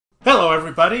Hello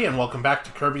everybody, and welcome back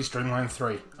to Kirby's Dream Land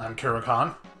 3. I'm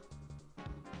Kirby.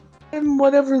 And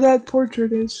whatever that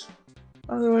portrait is,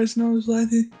 otherwise known as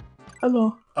Letty.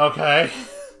 Hello. Okay.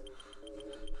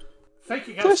 Thank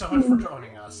you guys so much for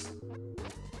joining us.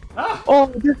 Ah!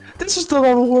 Oh, this is the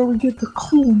level where we get the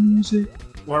cool music.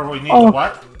 Where we need the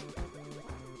what?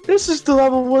 This is the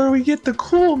level where we get the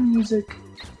cool music.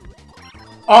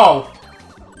 Oh!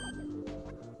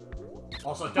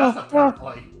 Also, death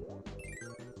apparently.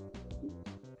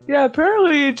 Yeah,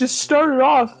 apparently it just started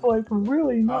off, like,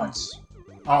 really nuts.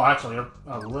 Oh, actually,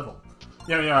 a little.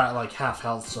 Yeah, you're at, like, half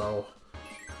health, so...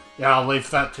 Yeah, I'll leave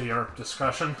that to your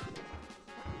discretion.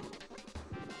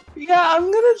 Yeah, I'm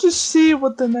gonna just see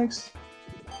what the next...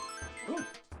 Ooh.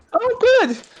 Oh,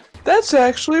 good! That's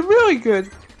actually really good.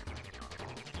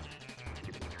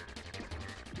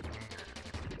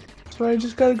 So I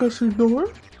just gotta go through the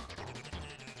door?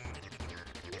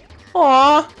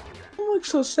 Aww! You look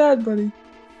so sad, buddy.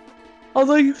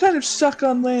 Although you kind of suck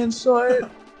on land, so I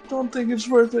don't think it's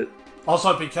worth it.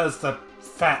 Also because the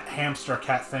fat hamster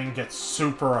cat thing gets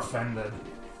super offended.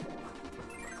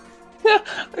 Yeah,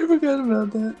 I forgot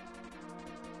about that.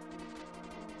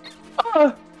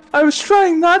 Oh, I was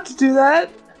trying not to do that.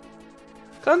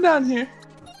 Come down here.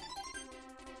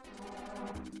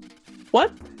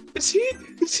 What? Is he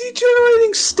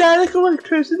generating static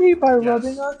electricity by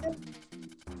rubbing on him?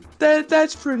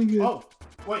 That's pretty good. Oh,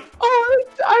 wait. Oh,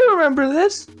 I remember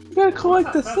this. You gotta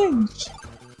collect the things.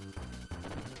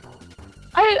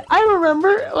 I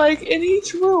remember, like, in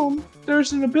each room,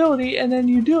 there's an ability, and then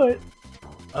you do it.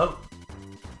 Oh.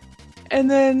 And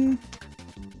then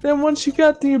once you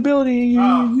got the ability, you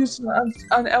use it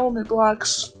on element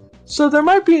blocks. So there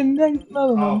might be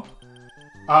another one.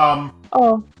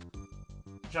 Oh.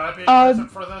 Should I be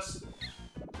present for this?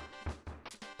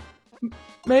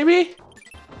 Maybe?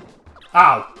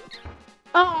 Ow.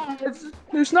 Oh,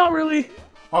 there's not really...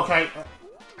 Okay.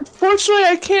 Unfortunately,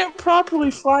 I can't properly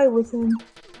fly with him.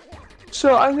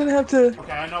 So I'm gonna have to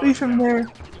leave him there.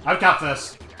 I've got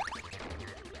this.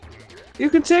 You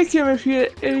can take him if you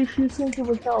think it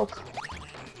would help.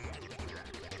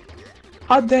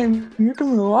 Hot dang, you're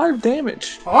doing a lot of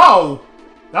damage. Oh!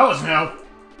 That was new.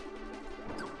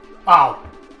 Oh.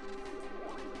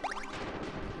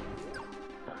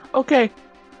 Okay.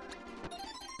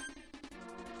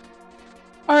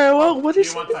 Alright, well, what is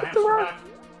you want the hamster back?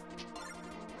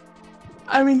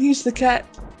 I mean, he's the cat.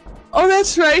 Oh,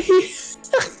 that's right, he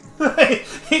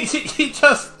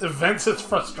just vents his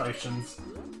frustrations.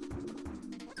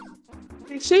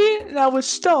 You see? Now with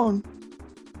stone.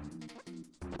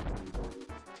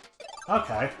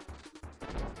 Okay.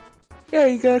 Yeah,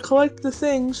 you gotta collect the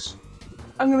things.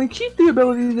 I'm gonna keep the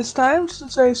ability this time,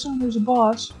 since I assume there's a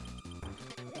boss.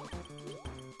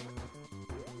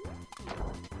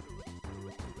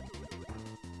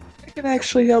 I can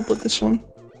actually help with this one.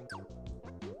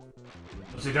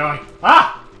 What's he doing?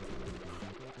 Ah!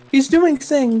 He's doing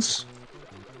things.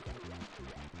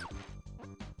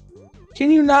 Can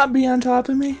you not be on top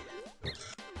of me?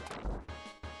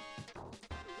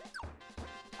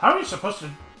 How are you supposed to...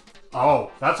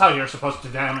 Oh, that's how you're supposed to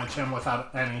damage him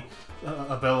without any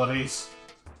abilities.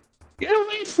 Get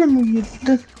away from me,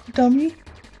 you dummy.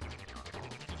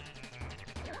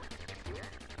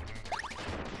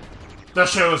 The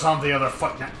shoe is on the other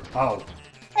foot now. Oh.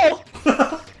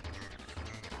 Oh!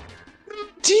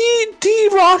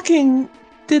 D-rocking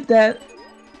did that.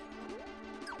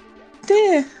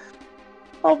 Damn.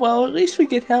 Oh well, at least we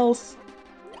get health.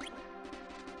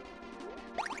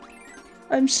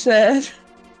 I'm sad.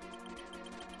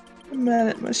 I'm mad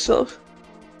at myself.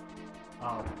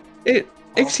 Oh.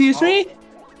 Excuse me?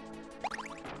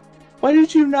 Why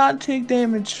did you not take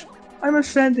damage? I'm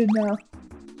offended now.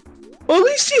 Well, at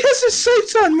least he has his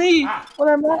sights on me! When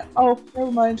I'm not- oh,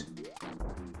 never mind.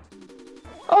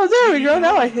 Oh, there we go,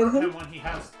 now I hit him. When he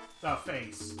has the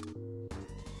face.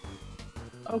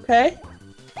 Okay.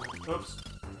 Oops.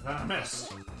 I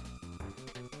missed.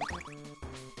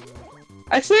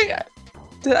 I think...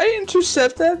 Did I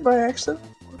intercept that by accident?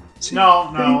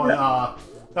 No,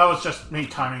 that was just me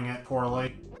timing it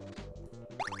poorly.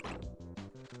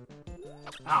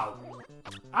 Ow.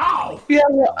 Ow! Yeah,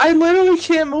 well, I literally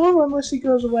can't move unless he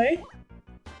goes away.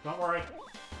 Don't worry.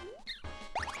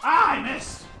 Ah, I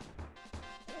missed!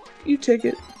 You take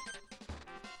it.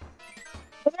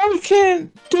 But now we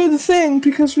can't do the thing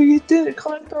because we didn't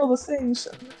collect all the things.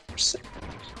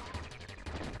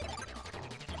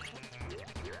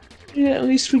 Yeah, at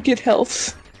least we get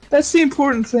health. That's the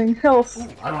important thing, health. Ooh,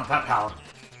 I want that power.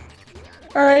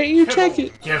 Alright, you take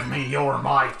it. Give me your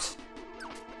might.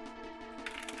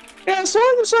 Yeah, as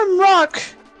long as I'm rock,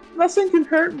 nothing can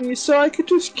hurt me, so I could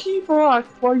just keep rock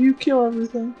while you kill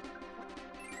everything.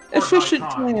 Efficient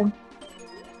plan.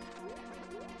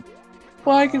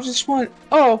 Well, I can just want.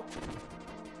 Oh,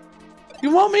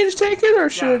 you want me to take it, or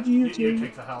should you take it? You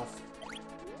take the health.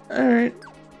 All right.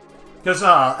 Because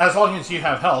as long as you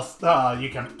have health, you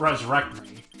can resurrect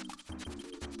me.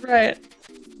 Right.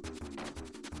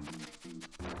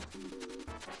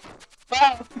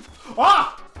 Wow.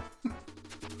 Ah!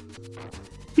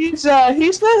 He's not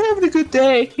having a good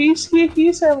day. He's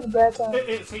having a bad time.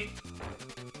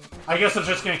 I guess I'm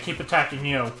just gonna keep attacking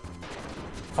you.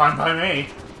 Fine by me.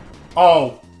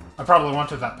 Oh, I probably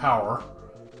wanted that power.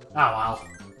 Oh well.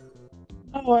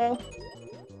 Oh well.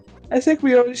 I think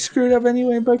we already screwed up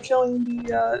anyway by killing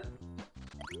the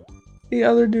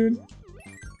other dude.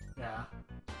 Yeah.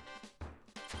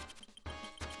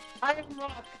 I am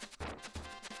Rock.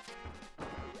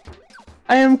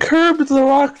 I am Kirby the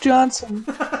Rock Johnson.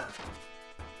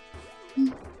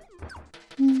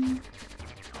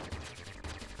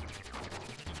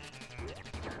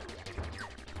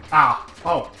 Ah!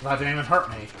 Oh, that didn't even hurt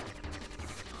me.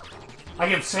 I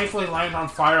can safely land on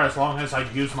fire as long as I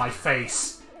use my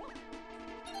face.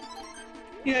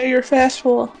 Yeah, you're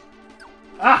fastful.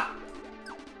 Ah!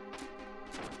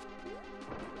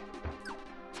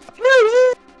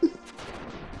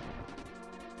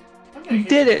 You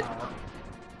did it.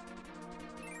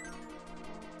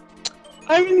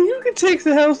 I mean, you can take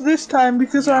the health this time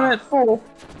because I'm at full.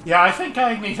 Yeah, I think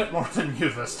I need it more than you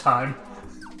this time.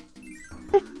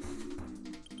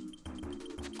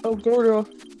 Oh, Gordo.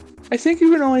 I think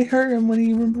you can only hurt him when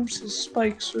he removes his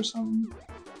spikes or something.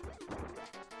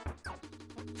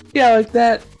 Yeah, like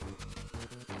that.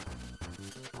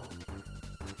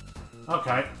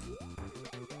 Okay.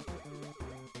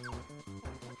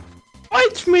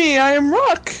 Fight me! I am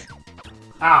Rock!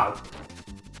 Ow.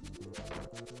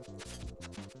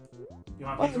 You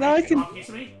want a piece of now me? I can... You want a piece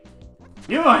of me?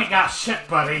 You ain't got shit,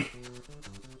 buddy!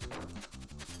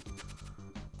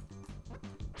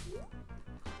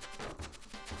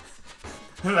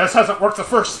 This hasn't worked the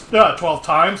first 12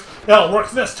 times. It'll work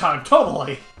this time,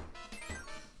 totally!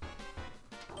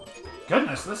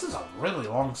 Goodness, this is a really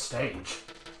long stage.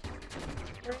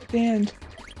 At the end.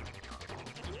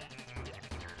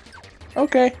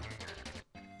 Okay.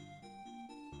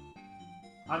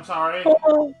 I'm sorry.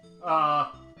 Oh.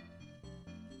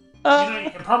 You know, you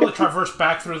can probably traverse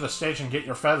back through the stage and get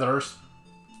your feathers.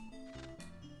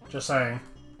 Just saying.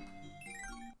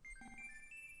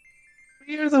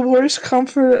 You're the worst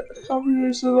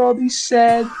comforters of all these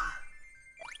sad.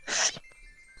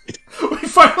 We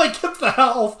finally get the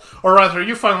health! Or rather,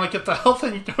 you finally get the health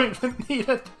and you don't even need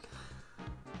it.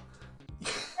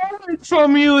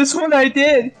 From you is what I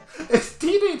did. Is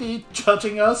DDD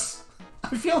judging us?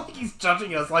 I feel like he's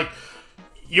judging us like,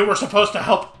 you were supposed to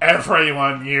help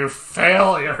everyone, you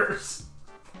failures.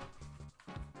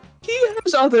 He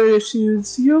has other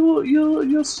issues.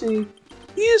 You'll see.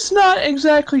 He is not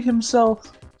exactly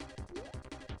himself.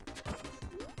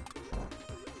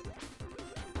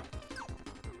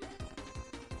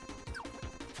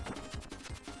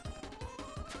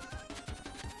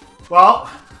 Well,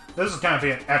 this is gonna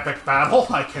be an epic battle,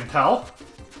 I can tell.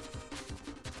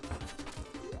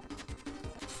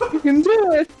 You can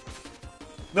do it.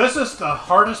 This is the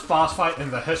hardest boss fight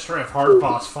in the history of hard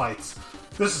boss fights.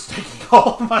 This is taking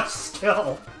all of my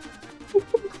skill.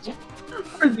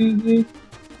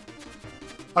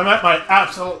 I'm at my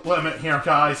absolute limit here,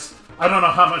 guys. I don't know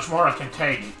how much more I can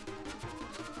take.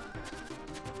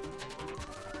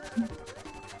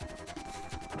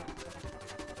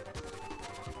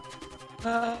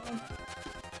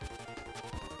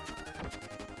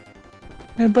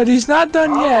 But he's not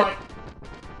done yet. Right.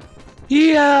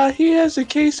 He has a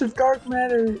case of dark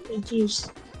matter juice.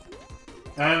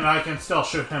 And I can still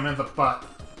shoot him in the butt.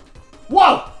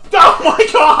 Whoa! Oh my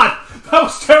god! That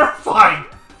was terrifying!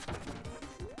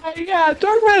 Yeah,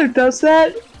 dark matter does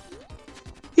that.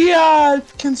 He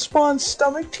can spawn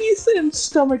stomach teeth and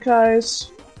stomach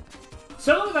eyes. It's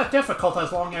not that difficult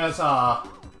as long as I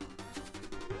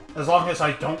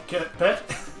don't get bit.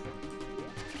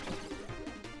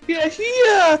 Yeah,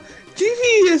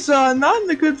 DD is not in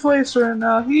a good place right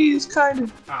now. He's kind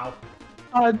of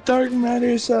dark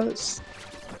matter's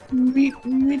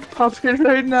meat puppet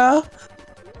right now.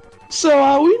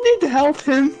 So we need to help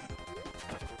him.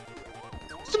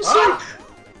 Just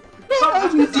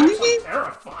That's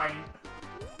terrifying.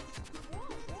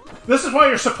 This is why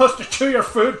you're supposed to chew your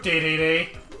food,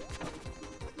 DDD.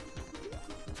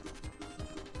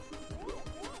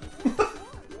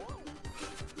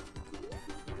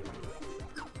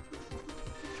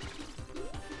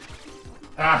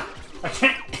 I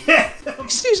can't hit him.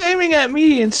 least he's aiming at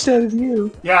me instead of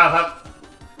you. Yeah,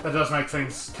 that does make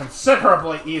things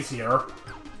considerably easier.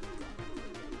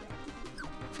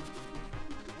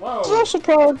 Whoa. It's also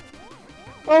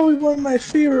probably one of my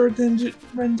favorite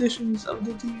renditions of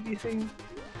the DVD theme.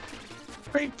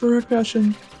 Great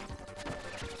percussion.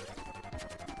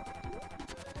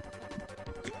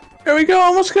 There we go,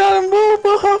 almost got him.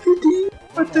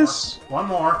 With this. One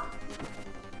more.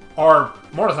 Or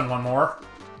more than one more.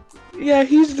 Yeah,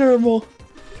 he's durable.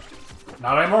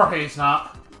 Not anymore, he's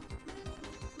not.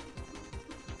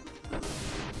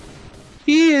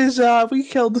 He is, we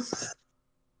killed him.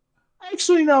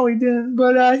 Actually, no, we didn't,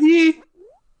 but, he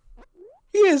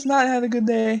has not had a good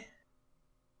day.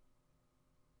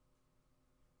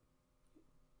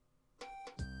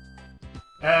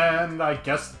 And I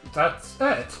guess that's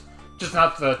it. Just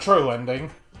not the true ending.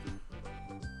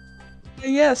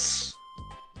 Yes.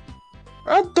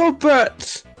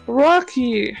 Autobot,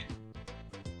 Rocky,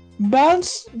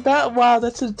 wow,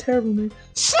 that's a terrible name.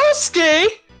 Sasuke!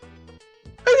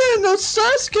 I didn't know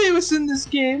Sasuke was in this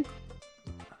game.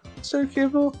 So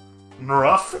capable.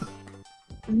 Ruff.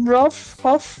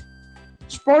 Huff.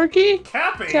 Sparky?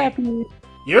 Cappy.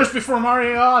 Years before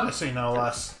Mario Odyssey, no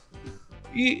less.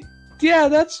 Yeah,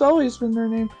 that's always been their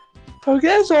name.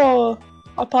 Togezo,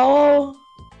 Apollo,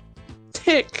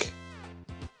 Tick,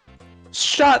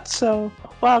 Shotso.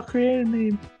 Wow, creative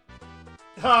name.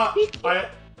 Are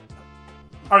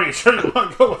you sure you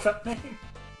want to go with that name?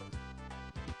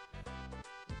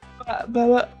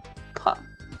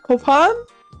 Popan?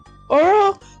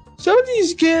 Oro? Some of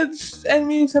these kids'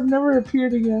 enemies have never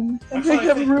appeared again.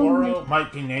 Actually, I think Oro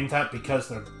might be named that because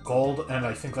they're gold, and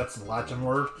I think that's the Latin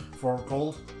word for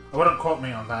gold. I wouldn't quote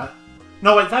me on that.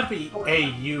 No, wait, that'd be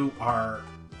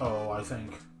A-U-R-O, I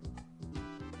think.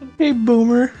 Hey,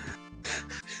 Boomer.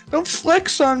 Don't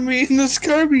flex on me in this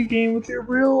Kirby game with your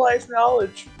real-life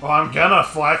knowledge. Well, I'm gonna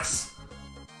flex.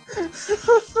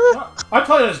 I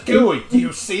play as Gooey. Do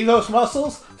you see those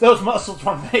muscles? Those muscles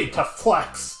were made to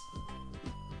flex.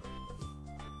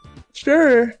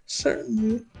 Sure,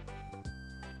 certainly.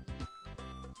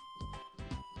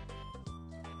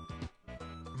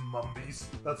 Mumbies.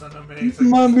 That's an amazing...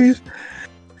 Mumbies.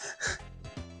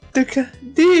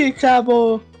 The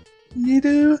cabo.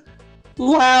 Nidu.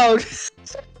 Loud.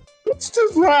 It's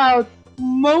just loud.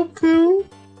 Mopu.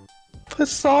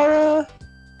 Pasara.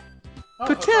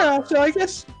 Patera, so I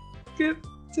guess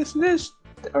just this,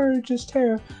 or just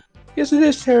Terra. I guess it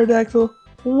is Pterodactyl.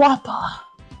 Wappa.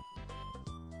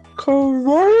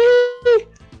 Korori?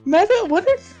 Meta?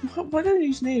 What are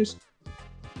these names?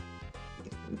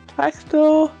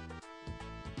 Pacto.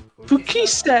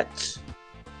 Bukiset.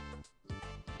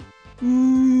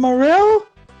 Morel?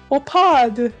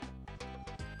 Wapad.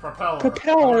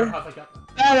 Propeller.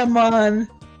 Adamon.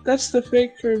 That's the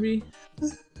fake Kirby.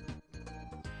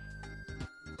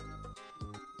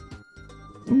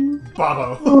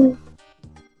 Bobo.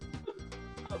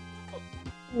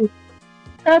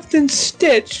 Captain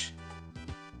Stitch.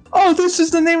 Oh, this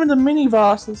is the name of the mini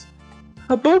bosses.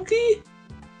 Haboki.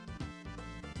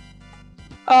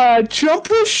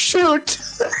 Jumper Shoot.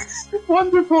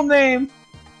 Wonderful name.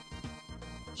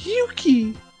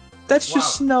 Yuki. That's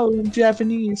just snow in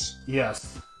Japanese.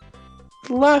 Yes.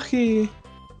 Lucky.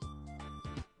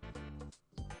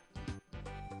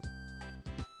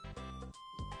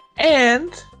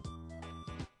 And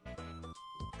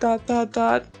dot.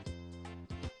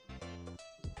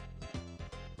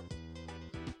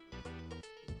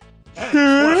 And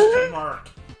question mark.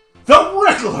 The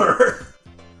Riddler.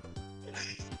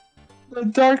 The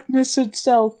darkness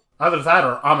itself. Either that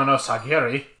or Amino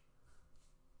Sagiri.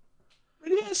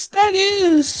 Yes, that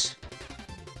is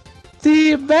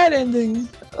the bad ending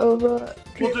of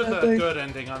We'll do the good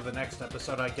ending on the next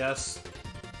episode, I guess.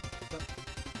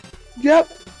 Yep.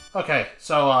 Okay,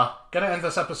 so, gonna end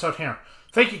this episode here.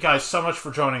 Thank you guys so much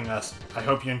for joining us. I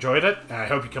hope you enjoyed it, and I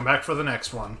hope you come back for the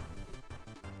next one.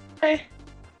 Hey.